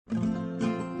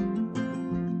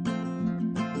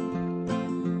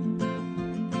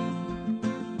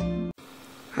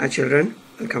Hi children,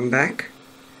 welcome back.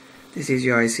 This is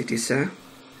your ICT sir.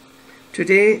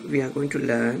 Today we are going to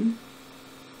learn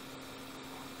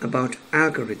about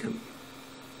algorithm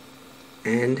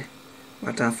and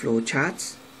what are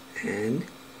flowcharts and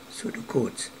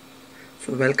pseudocodes.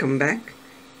 So welcome back.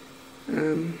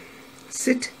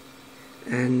 Sit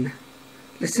and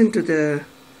listen to the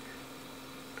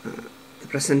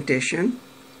presentation.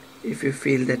 If you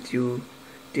feel that you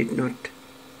did not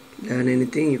learn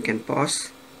anything, you can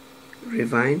pause,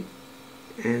 rewind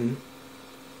and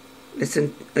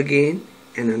listen again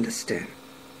and understand.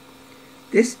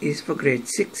 This is for grade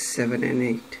 6, 7 and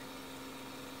 8.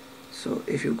 So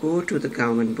if you go to the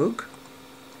government book,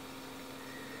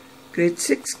 grade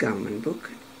 6 government book,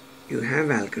 you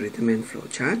have algorithm and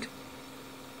flowchart,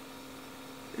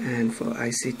 and for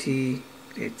ICT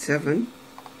grade 7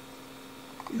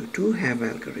 you too have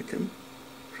algorithm,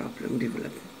 problem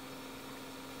development.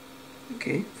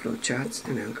 Okay, flowcharts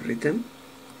and algorithm.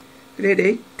 Grade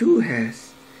 8 too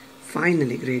has.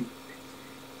 Finally, grade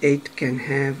 8 can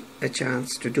have a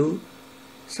chance to do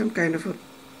some kind of a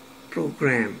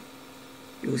program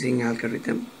using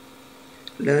algorithm,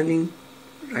 learning,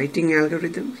 writing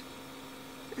algorithms,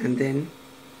 and then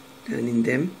learning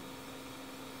them,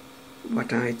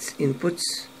 what are its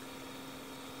inputs,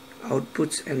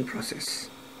 outputs and process.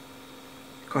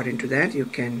 According to that, you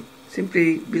can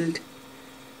simply build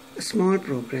a small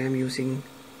program using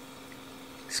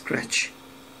Scratch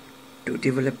to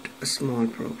develop a small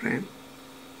program.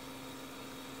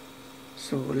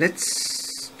 So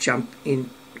let's jump in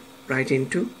right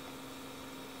into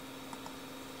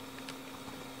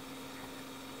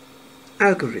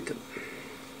algorithm.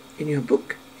 In your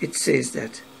book it says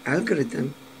that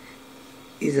algorithm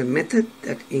is a method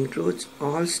that includes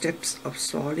all steps of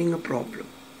solving a problem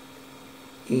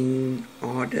in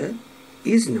order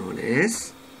is known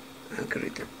as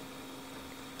algorithm.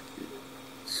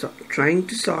 So trying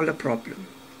to solve a problem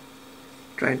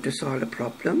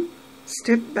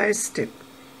step by step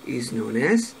is known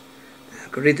as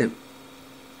algorithm.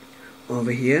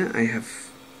 Over here I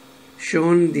have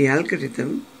shown the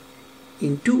algorithm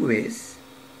in two ways.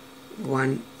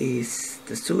 One is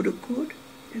the pseudocode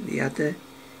and the other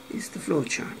is the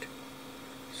flowchart.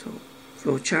 So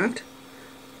flowchart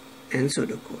and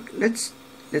pseudocode. Let's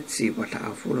see what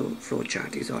our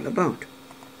flowchart is all about.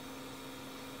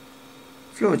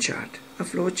 Flowchart. A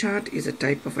flowchart is a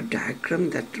type of a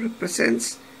diagram that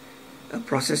represents a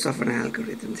process of an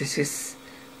algorithm.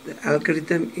 The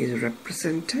algorithm is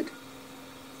represented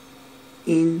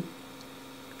in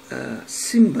a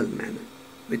symbol manner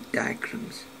with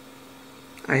diagrams.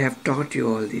 I have taught you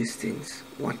all these things.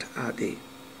 What are they?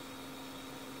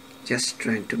 Just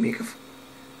trying to make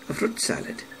a fruit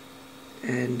salad.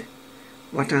 And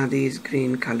what are these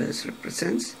green colors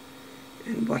represents,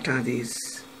 and what are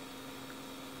these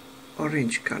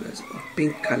orange colors or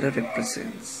pink color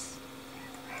represents.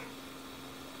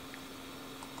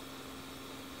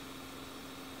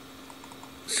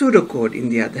 Pseudocode, in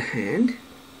the other hand,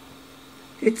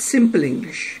 it's simple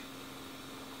English.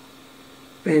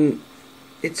 When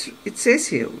it says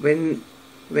here, when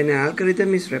an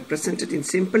algorithm is represented in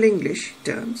simple English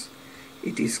terms,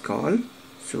 it is called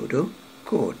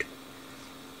pseudocode.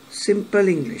 Simple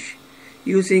English.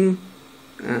 Using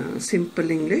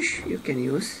simple English, you can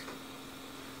use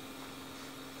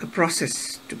a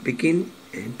process to begin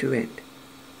and to end.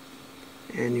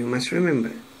 And you must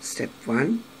remember, step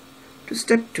 1 to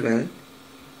step 12,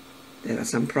 there are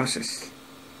some process.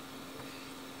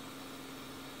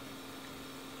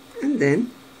 And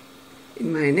then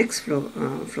in my next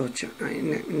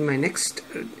in my next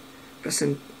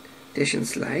presentation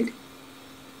slide,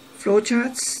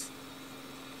 flowcharts,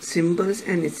 symbols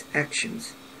and its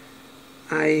actions.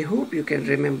 I hope you can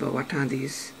remember what are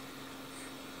these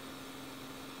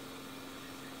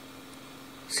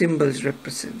symbols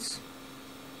represents.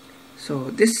 So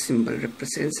this symbol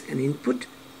represents an input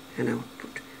and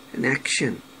output, an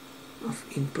action of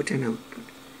input and output.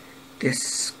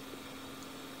 This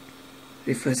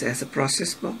refers as a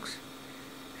process box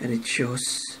and it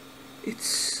shows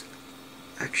its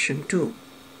action too.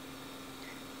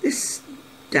 This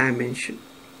dimension,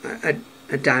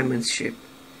 a diamond shape,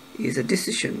 is a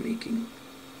decision making,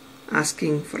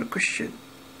 asking for a question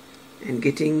and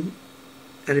getting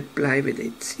a reply with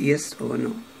its yes or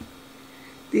no.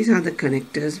 These are the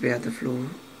connectors where the flow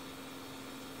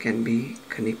can be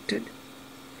connected,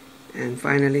 and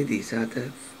finally these are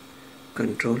the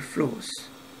control flows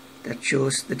that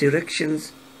shows the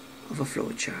directions of a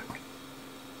flow chart.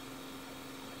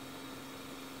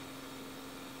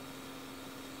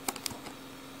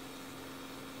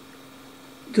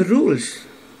 The rules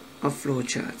of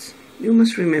flowcharts. you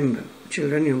must remember,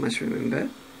 children, you must remember,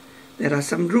 there are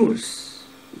some rules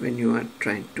when you are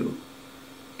trying to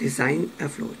design a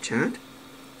flowchart.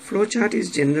 Flowchart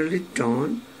is generally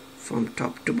drawn from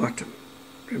top to bottom.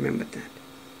 Remember that.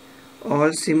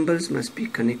 All symbols must be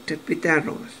connected with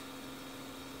arrows.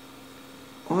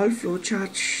 All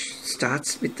flowchart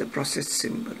starts with the process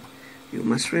symbol. You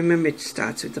must remember it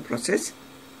starts with the process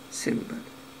symbol.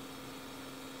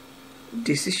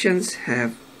 Decisions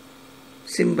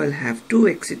symbol have two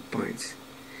exit points.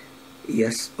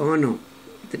 Yes or no.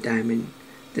 The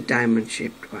diamond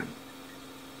shaped one.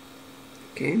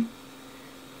 Okay.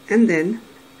 And then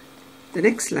the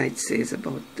next slide says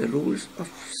about the rules of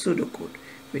pseudocode.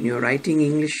 When you are writing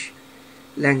English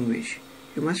language,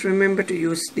 you must remember to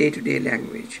use day-to-day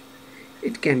language.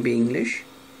 It can be English,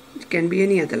 it can be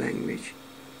any other language,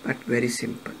 but very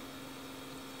simple.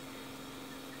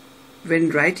 When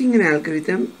writing an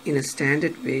algorithm in a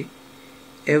standard way,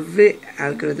 every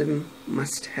algorithm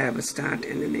must have a start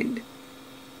and an end.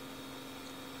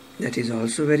 That is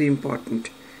also very important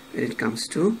when it comes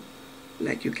to,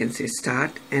 like you can say,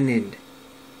 start and end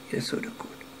in a pseudocode.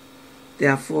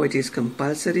 Therefore, it is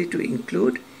compulsory to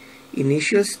include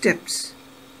initial steps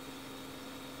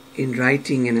in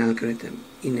writing an algorithm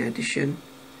in addition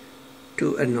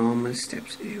to a normal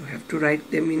steps. You have to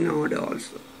write them in order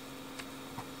also.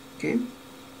 Okay.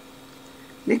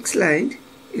 Next slide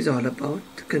is all about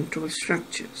the control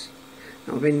structures.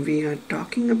 Now, when we are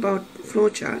talking about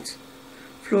flowcharts,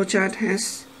 flowchart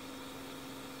has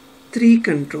 3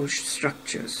 control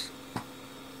structures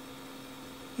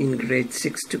in grade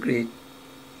 6 to grade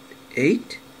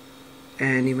 8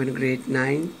 and even grade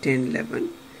 9, 10, 11.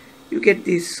 You get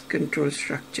these control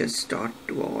structures taught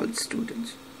to all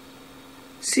students.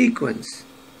 Sequence,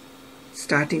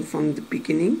 starting from the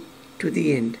beginning to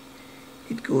the end.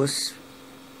 It goes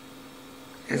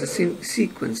as a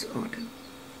sequence order.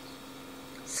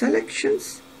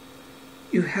 Selections,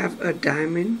 you have a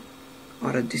diamond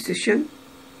or a decision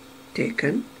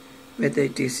taken, whether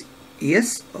it is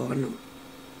yes or no.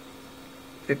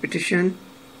 Repetition,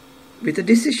 with a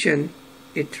decision,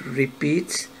 it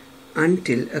repeats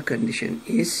until a condition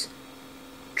is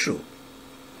true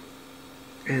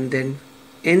and then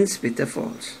ends with a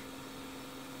false.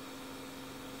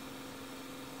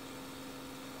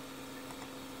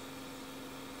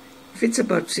 If it's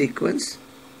about sequence,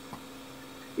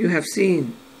 you have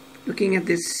seen, looking at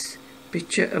this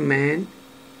picture, a man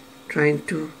trying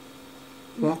to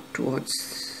walk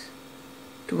towards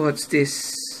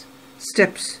these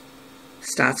steps,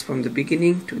 starts from the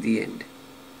beginning to the end.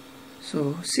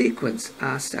 So sequence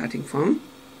are starting from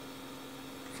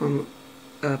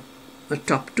a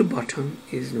top to bottom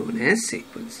is known as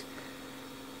sequence.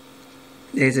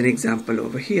 There is an example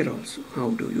over here also. How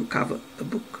do you cover a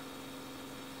book?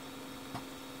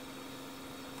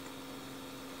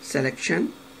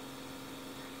 Selection.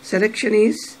 Selection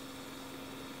is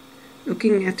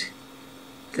looking at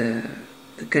the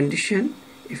condition.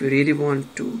 If you really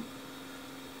want to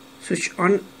switch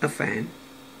on a fan,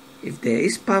 if there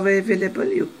is power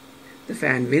available, the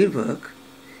fan will work.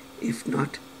 If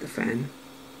not, the fan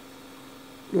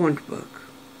won't work.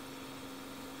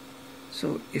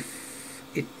 So if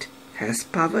it has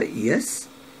power, yes,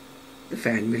 the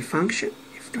fan will function.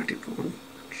 If not, it won't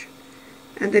function.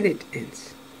 And then it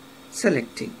ends.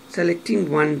 Selecting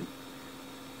one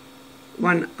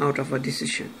out of a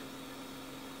decision.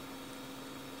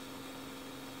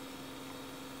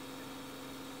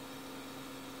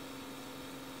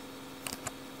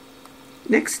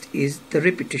 Next is the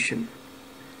repetition.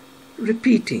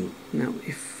 Repeating. Now,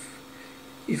 if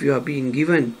you are being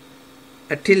given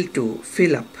a till to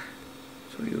fill up,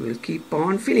 so you will keep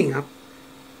on filling up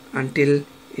until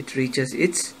it reaches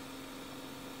its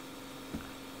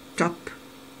top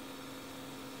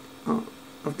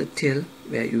of the till,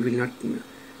 where you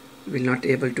will not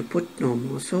able to put no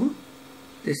more. So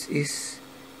this is,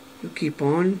 you keep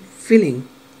on filling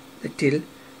the till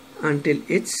until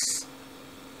it's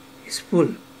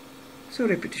full. So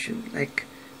repetition, like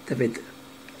the weather.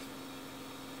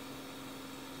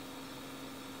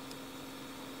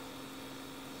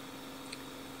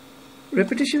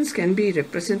 Repetitions can be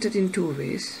represented in 2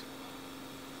 ways.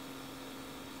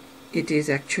 It is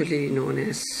actually known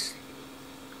as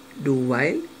do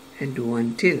while and do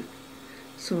until.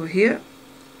 So here,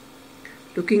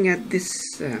 looking at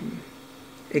this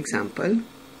example,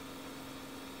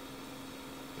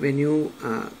 when you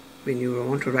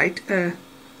want to write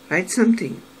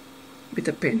something with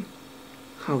a pen,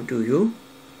 how do you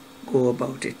go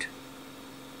about it?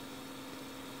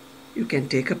 You can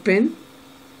take a pen.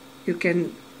 You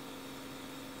can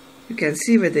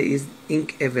see whether is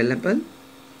ink available.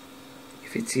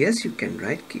 If it's yes, you can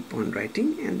write, keep on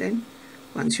writing, and then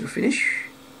once you finish,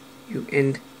 you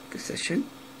end the session.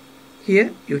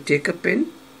 Here you take a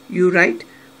pen, you write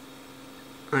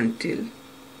until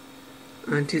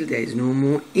there is no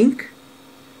more ink.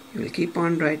 You will keep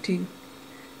on writing,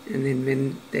 and then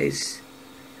when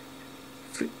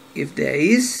if there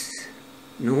is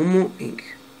no more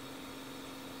ink,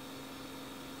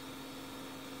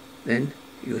 then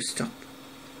you stop.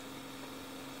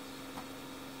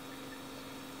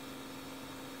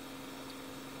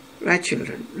 Right,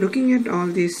 children, looking at all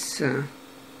this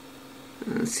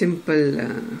simple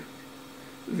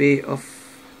way of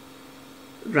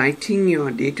writing your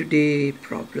day-to-day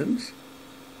problems,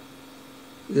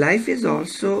 life is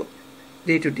also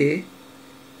day-to-day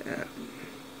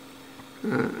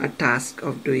a task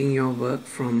of doing your work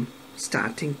from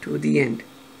starting to the end.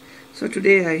 So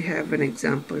today I have an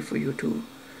example for you to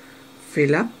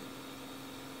fill up.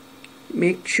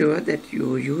 Make sure that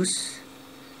you use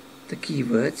the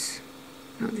keywords.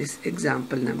 Now this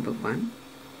example number 1.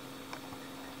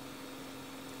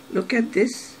 Look at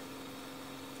this,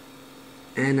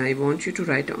 and I want you to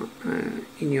write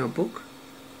in your book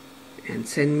and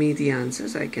send me the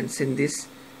answers. I can send this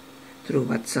through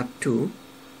WhatsApp too.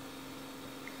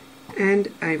 And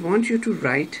I want you to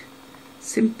write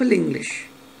simple English,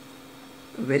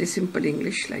 very simple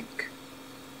English, like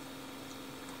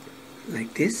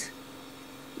this,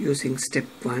 using step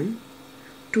 1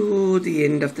 to the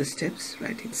end of the steps,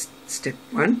 writing step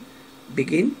 1,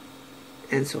 begin,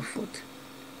 and so forth.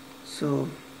 So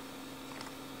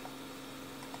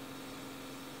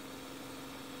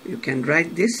you can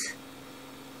write this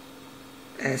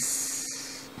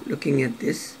as looking at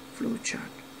this flow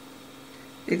chart.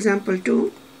 Example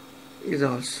 2 is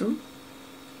also,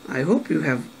 I hope you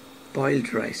have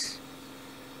boiled rice.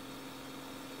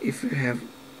 If you have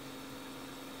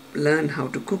learned how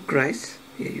to cook rice,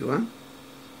 here you are.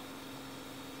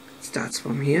 It starts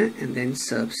from here and then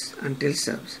serves until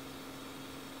serves.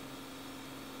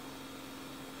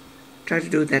 Try to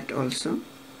do that also.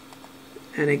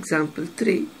 And example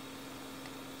 3,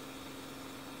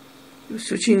 you're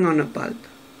switching on a bulb.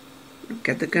 Look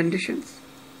at the conditions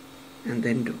and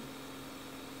then do.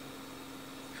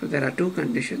 So there are 2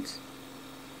 conditions.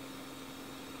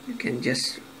 You can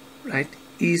just write,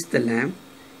 is the lamp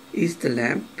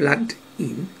plugged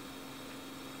in?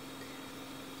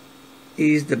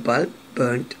 Is the bulb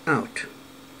burnt out?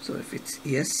 So if it's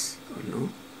yes or no,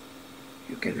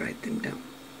 you can write them down.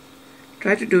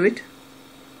 Try to do it,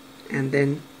 and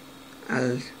then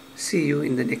I'll see you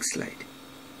in the next slide.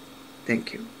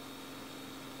 Thank you.